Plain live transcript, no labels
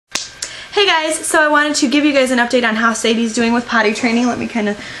guys, so I wanted to give you guys an update on how Sadie's doing with potty training. Let me kind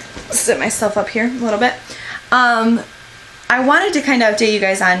of sit myself up here a little bit. I wanted to kind of update you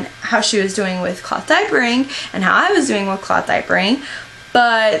guys on how she was doing with cloth diapering and how I was doing with cloth diapering,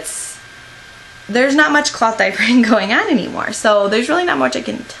 but there's not much cloth diapering going on anymore, so there's really not much I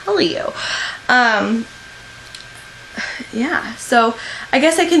can tell you. Yeah, so I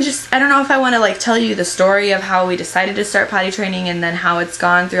guess I can just, I don't know if I want to like tell you the story of how we decided to start potty training and then how it's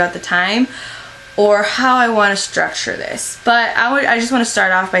gone throughout the time, or how I want to structure this. But I just want to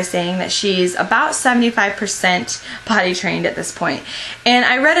start off by saying that she's about 75% potty trained at this point. And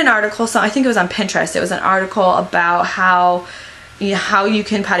I read an article, so I think it was on Pinterest, it was an article about how you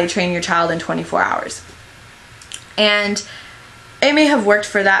can potty train your child in 24 hours. And it may have worked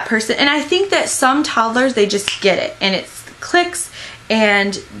for that person, and I think that some toddlers, they just get it and it clicks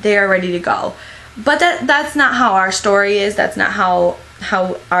and they're ready to go. But that's not how our story is. That's not how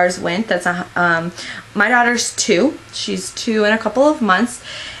ours went. That's not my daughter's 2. She's 2 in a couple of months,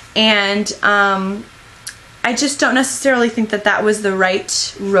 and I just don't necessarily think that that was the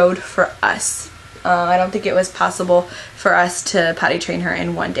right road for us. I don't think it was possible for us to potty train her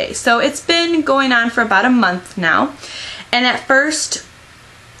in one day. So it's been going on for about a month now. And at first,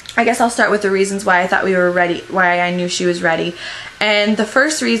 I guess I'll start with the reasons why I thought we were ready, why I knew she was ready. And the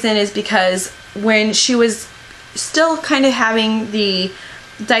first reason is because when she was still kind of having the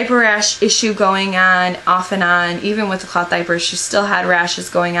diaper rash issue going on off and on, even with the cloth diapers, she still had rashes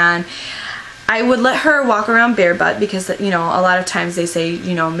going on. I would let her walk around bare butt because, you know, a lot of times they say,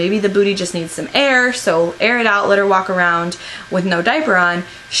 you know, maybe the booty just needs some air, so air it out, let her walk around with no diaper on.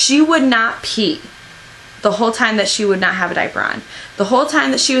 She would not pee the whole time that she would not have a diaper on. The whole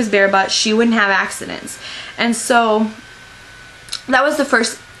time that she was bare butt, she wouldn't have accidents. And so that was the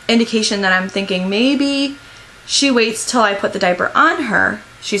first indication that I'm thinking maybe she waits till I put the diaper on her.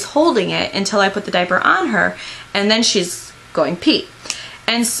 She's holding it until I put the diaper on her, and then she's going pee.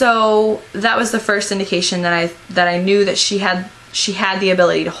 And so that was the first indication that I knew that she had the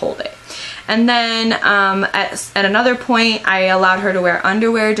ability to hold it. And then at another point, I allowed her to wear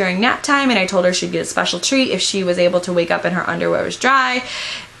underwear during nap time, and I told her she'd get a special treat if she was able to wake up and her underwear was dry.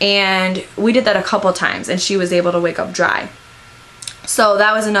 And we did that a couple times, and she was able to wake up dry. So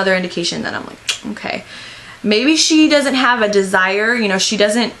that was another indication that I'm like, okay, maybe she doesn't have a desire, you know, she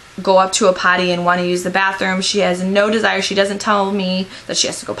doesn't go up to a potty and want to use the bathroom. She has no desire. She doesn't tell me that she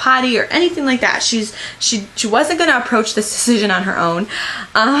has to go potty or anything like that. She wasn't going to approach this decision on her own.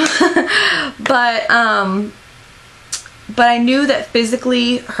 But I knew that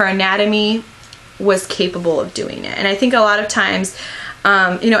physically her anatomy was capable of doing it. And I think a lot of times,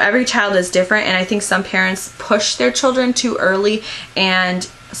 you know, every child is different, and I think some parents push their children too early, and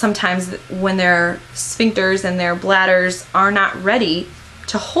sometimes when their sphincters and their bladders are not ready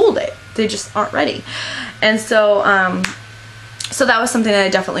to hold it, they just aren't ready. And so so that was something that I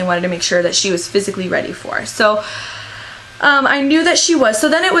definitely wanted to make sure that she was physically ready for. So I knew that she was. So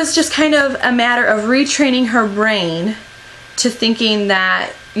then it was just kind of a matter of retraining her brain to thinking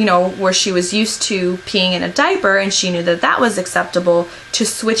that, you know, where she was used to peeing in a diaper and she knew that that was acceptable, to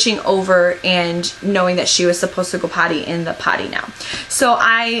switching over and knowing that she was supposed to go potty in the potty now. So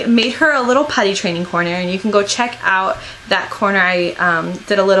I made her a little potty training corner, and you can go check out that corner. I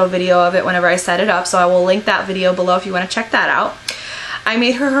did a little video of it whenever I set it up, so I will link that video below if you want to check that out. I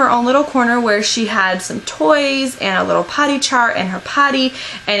made her own little corner where she had some toys and a little potty chart and her potty,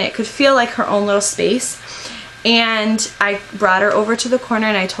 and it could feel like her own little space. And I brought her over to the corner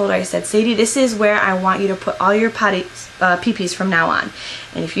and I told her, I said, Sadie, this is where I want you to put all your potty pee-pees from now on.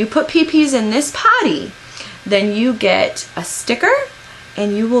 And if you put pee-pees in this potty, then you get a sticker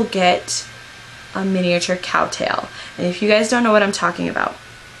and you will get a miniature cowtail. And if you guys don't know what I'm talking about,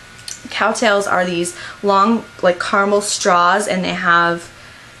 cowtails are these long, like caramel straws, and they have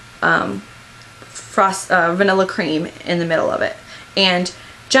vanilla cream in the middle of it. And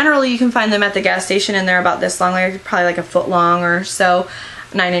generally you can find them at the gas station, and they're about this long, they're probably like a foot long or so,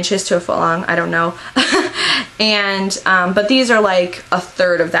 9 inches to a foot long, I don't know. And but these are like a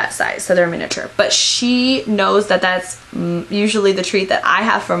third of that size, so they're miniature. But she knows that that's usually the treat that I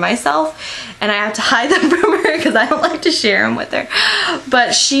have for myself, and I have to hide them from her because I don't like to share them with her.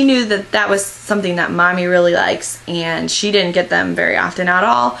 But she knew that that was something that mommy really likes, and she didn't get them very often at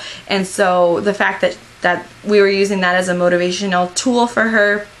all. And so the fact that we were using that as a motivational tool for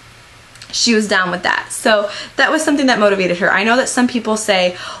her, she was down with that. So that was something that motivated her. I know that some people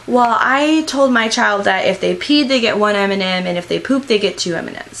say, well, I told my child that if they peed, they get 1 M&M, and if they poop, they get 2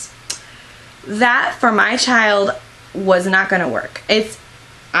 M&Ms. That, for my child, was not going to work.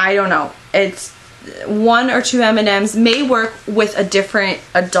 I don't know. 1 or 2 M&Ms may work with a different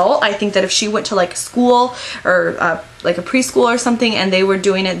adult. I think that if she went to like school or like a preschool or something and they were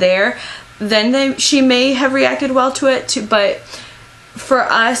doing it there, then she may have reacted well to it too. But for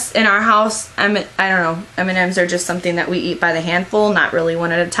us in our house, I don't know, M&Ms are just something that we eat by the handful, not really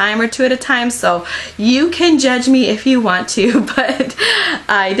 1 at a time or 2 at a time. So you can judge me if you want to, but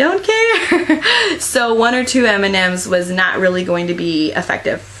I don't care. So 1 or 2 M&Ms was not really going to be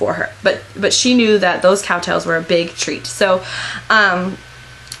effective for her, but she knew that those cowtails were a big treat. So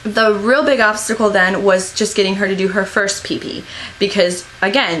the real big obstacle then was just getting her to do her first pee-pee, because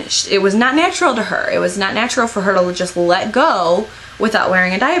again, it was not natural to her. It was not natural for her to just let go without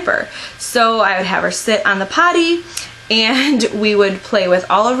wearing a diaper. So I would have her sit on the potty and we would play with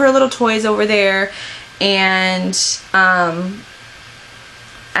all of her little toys over there, and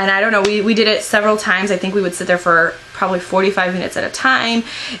I don't know, we did it several times. I think we would sit there for probably 45 minutes at a time.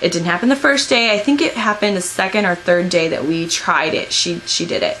 It didn't happen the first day. I think it happened the second or third day that we tried it. She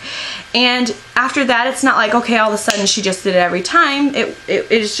did it. And after that, it's not like, okay, all of a sudden she just did it every time. It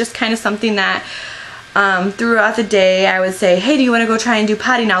is just kind of something that throughout the day I would say, hey, do you want to go try and do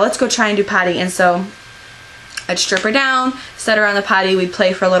potty now? Let's go try and do potty. And so I'd strip her down, set her on the potty, we'd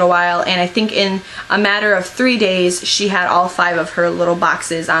play for a little while, and I think in a matter of 3 days she had all 5 of her little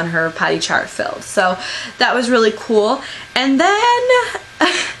boxes on her potty chart filled. So that was really cool. And then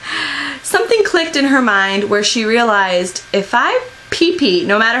something clicked in her mind where she realized, if I pee-pee,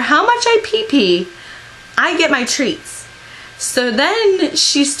 no matter how much I pee-pee, I get my treats. So then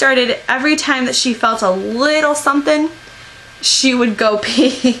she started, every time that she felt a little something, she would go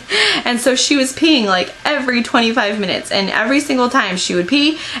pee. And so she was peeing like every 25 minutes, and every single time she would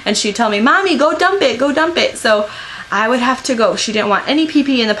pee and she'd tell me, Mommy, go dump it, go dump it. So I would have to go. She didn't want any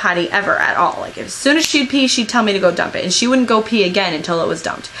pee-pee in the potty ever at all. Like as soon as she'd pee, she'd tell me to go dump it, and she wouldn't go pee again until it was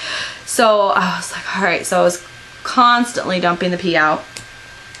dumped. So I was like, all right. So I was constantly dumping the pee out.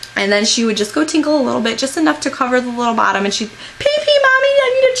 And then she would just go tinkle a little bit, just enough to cover the little bottom, and she'd, pee-pee, Mommy, I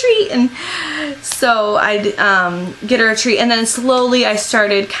need a treat. And so I'd get her a treat. And then slowly I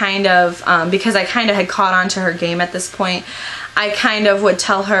started kind of, because I kind of had caught on to her game at this point, I kind of would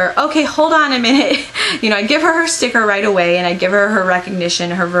tell her, okay, hold on a minute. You know, I'd give her her sticker right away, and I'd give her her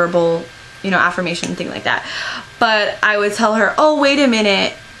recognition, her verbal, you know, affirmation, thing like that. But I would tell her, oh, wait a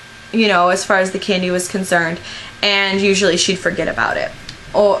minute, you know, as far as the candy was concerned. And usually she'd forget about it.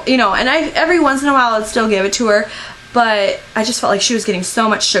 Or, you know, and every once in a while I'd still give it to her, but I just felt like she was getting so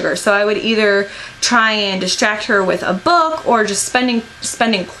much sugar. So I would either try and distract her with a book, or just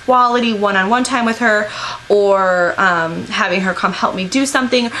spending quality one-on-one time with her, or having her come help me do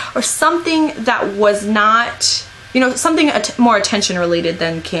something, or something that was not, you know, something more attention related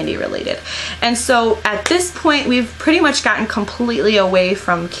than candy related. And so at this point we've pretty much gotten completely away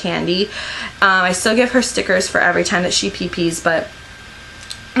from candy. I still give her stickers for every time that she pee-pees, but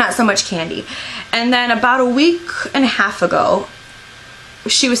not so much candy. And then about a week and a half ago,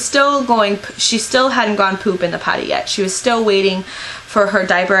 she still hadn't gone poop in the potty yet. She was still waiting for her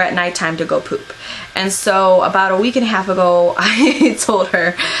diaper at nighttime to go poop. And so about a week and a half ago, I told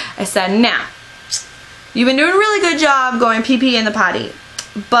her, I said, now, you've been doing a really good job going pee-pee in the potty,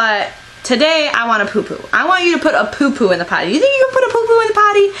 but today I want a poo-poo. I want you to put a poo-poo in the potty. You think you can put a poo-poo in the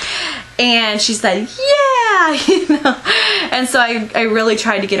potty? And she said, yeah, you know. And so I really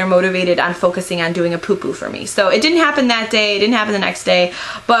tried to get her motivated on focusing on doing a poo-poo for me. So it didn't happen that day, it didn't happen the next day,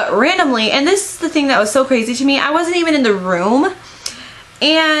 but randomly, and this is the thing that was so crazy to me, I wasn't even in the room,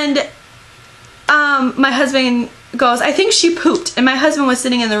 and my husband goes, I think she pooped, and my husband was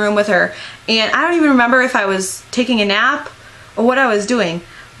sitting in the room with her, and I don't even remember if I was taking a nap or what I was doing,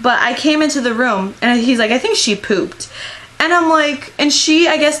 but I came into the room and he's like, I think she pooped. And I'm like, and she,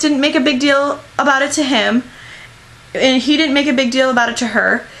 I guess, didn't make a big deal about it to him, and he didn't make a big deal about it to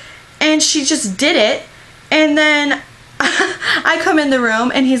her, and she just did it. And then I come in the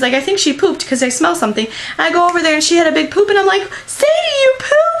room and he's like, I think she pooped because I smell something. And I go over there and she had a big poop, and I'm like, Sadie, you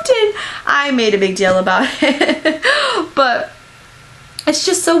pooped. And I made a big deal about it. But it's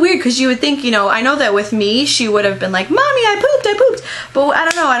just so weird, because you would think, you know, I know that with me she would have been like, Mommy, I pooped. But I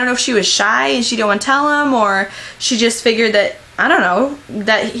don't know if she was shy and she didn't want to tell him, or she just figured that, I don't know,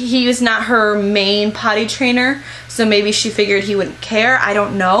 that he was not her main potty trainer, so maybe she figured he wouldn't care. I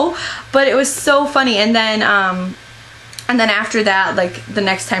don't know, but it was so funny. And then after that, like the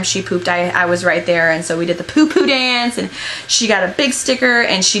next time she pooped, I was right there, and so we did the poo-poo dance, and she got a big sticker,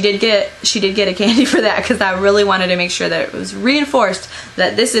 and she did get a candy for that, because I really wanted to make sure that it was reinforced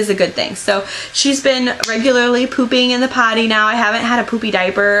that this is a good thing. So she's been regularly pooping in the potty now. I haven't had a poopy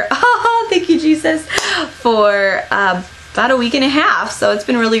diaper, oh, thank you Jesus, for about a week and a half, so it's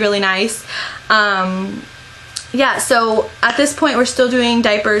been really nice. Yeah, so at this point we're still doing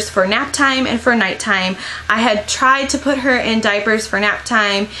diapers for nap time and for nighttime. I had tried to put her in diapers for nap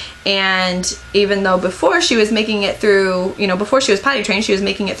time, and even though before she was making it through, you know, before she was potty trained, she was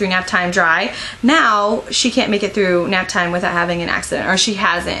making it through nap time dry. Now she can't make it through nap time without having an accident, or she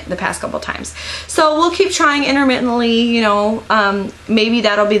hasn't the past couple times. So we'll keep trying intermittently, you know, maybe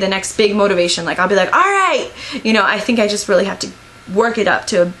that'll be the next big motivation. Like I'll be like, all right, you know, I think I just really have to work it up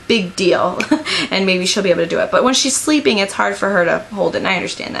to a big deal and maybe she'll be able to do it. But when she's sleeping, it's hard for her to hold it, and I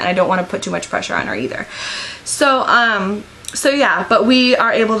understand that. I don't want to put too much pressure on her either. So yeah, but we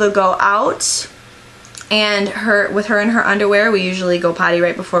are able to go out, and with her in her underwear, we usually go potty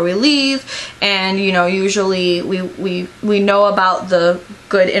right before we leave. And you know, usually we know about the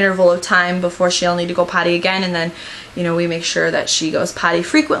good interval of time before she'll need to go potty again, and then, you know, we make sure that she goes potty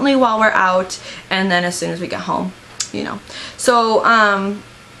frequently while we're out, and then as soon as we get home, you know. So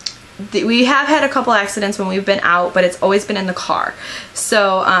we have had a couple accidents when we've been out, but it's always been in the car.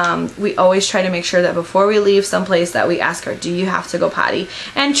 So we always try to make sure that before we leave someplace that we ask her, do you have to go potty?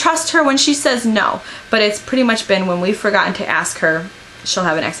 And trust her when she says no. But it's pretty much been when we've forgotten to ask her, she'll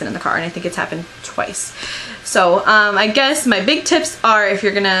have an accident in the car, and I think it's happened twice. So I guess my big tips are, if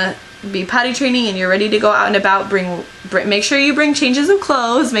you're gonna be potty training and you're ready to go out and about, make sure you bring changes of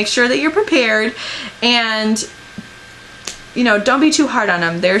clothes, make sure that you're prepared, and you know, don't be too hard on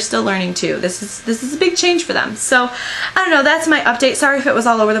them. They're still learning too. This is a big change for them. So I don't know, that's my update. Sorry if it was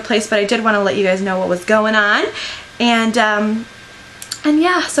all over the place, but I did want to let you guys know what was going on. And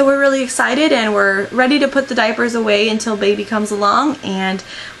yeah, so we're really excited, and we're ready to put the diapers away until baby comes along and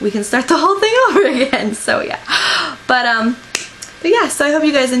we can start the whole thing over again. So yeah, but yeah, so I hope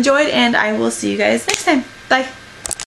you guys enjoyed, and I will see you guys next time. Bye.